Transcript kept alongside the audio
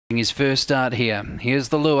His first start here. Here's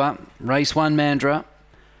the lure. Race 1 Mandurah.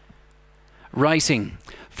 Racing.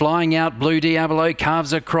 Flying out, Blue Diablo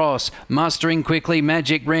carves across. Mustering quickly,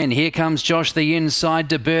 Magic Wren. Here comes Josh the inside.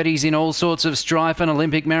 DeBerti's in all sorts of strife and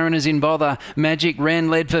Olympic Mariner's in bother. Magic Wren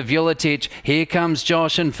led for Vuletich. Here comes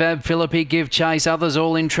Josh and Fab Philippi give chase. Others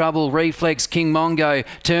all in trouble. Reflex, King Mongo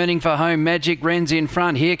turning for home. Magic Wren's in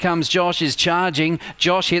front. Here comes Josh, is charging.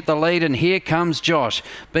 Josh hit the lead and here comes Josh.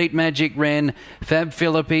 Beat Magic Wren. Fab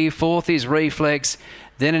Philippi. Fourth is Reflex.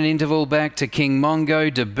 Then an interval back to King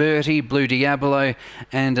Mongo, DeBerti, Blue Diablo,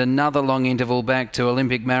 and another long interval back to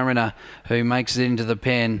Olympic Mariner, who makes it into the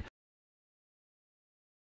pen.